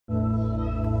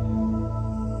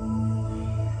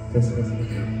Hello,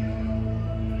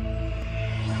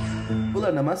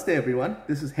 namaste everyone.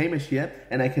 This is Hamish here,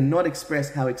 and I cannot express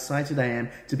how excited I am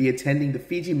to be attending the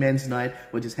Fiji Men's Night,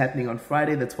 which is happening on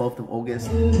Friday the 12th of August.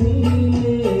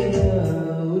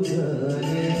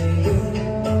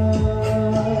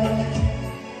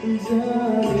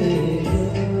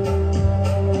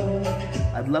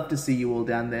 I'd love to see you all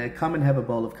down there. Come and have a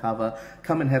bowl of kava,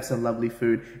 come and have some lovely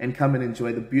food, and come and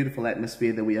enjoy the beautiful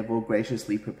atmosphere that we have all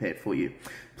graciously prepared for you.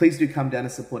 Please do come down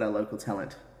and support our local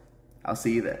talent. I'll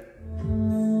see you there.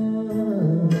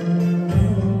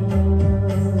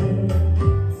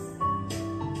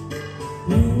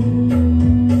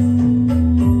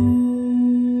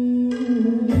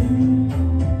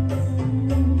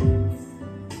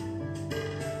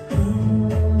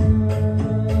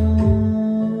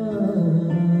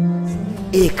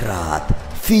 एक रात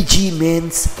Fiji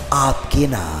mains आपके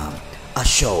नाम, a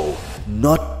show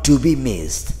not to be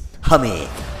missed. हमें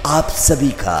आप सभी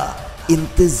का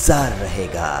इंतजार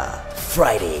रहेगा।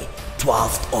 Friday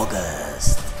 12th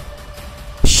August।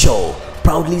 Show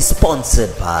proudly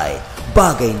sponsored by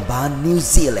Bargain Barn New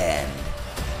Zealand,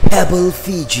 Hebel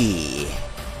Fiji,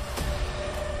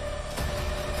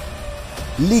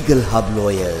 Legal Hub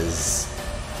Lawyers,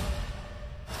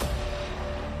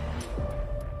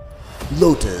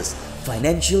 Lotus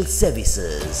Financial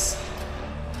Services,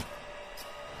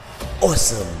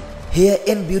 Awesome Hair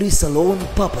and Beauty Salon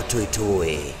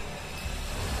Papatoetoe,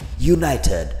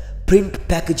 United Print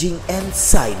Packaging and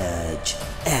Signage,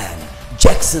 and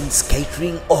Jackson's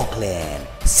Catering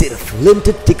Auckland। सिर्फ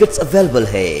limited tickets available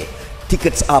है।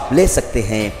 Tickets आप ले सकते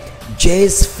हैं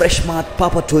Jay's Freshmart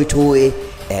Papatoetoe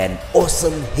and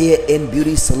Awesome Hair and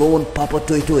Beauty Salon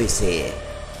Papatoetoe से।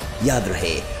 याद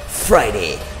रहे,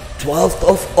 Friday 12th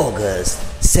of August,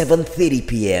 7:30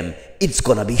 p.m. It's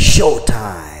gonna be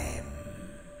showtime.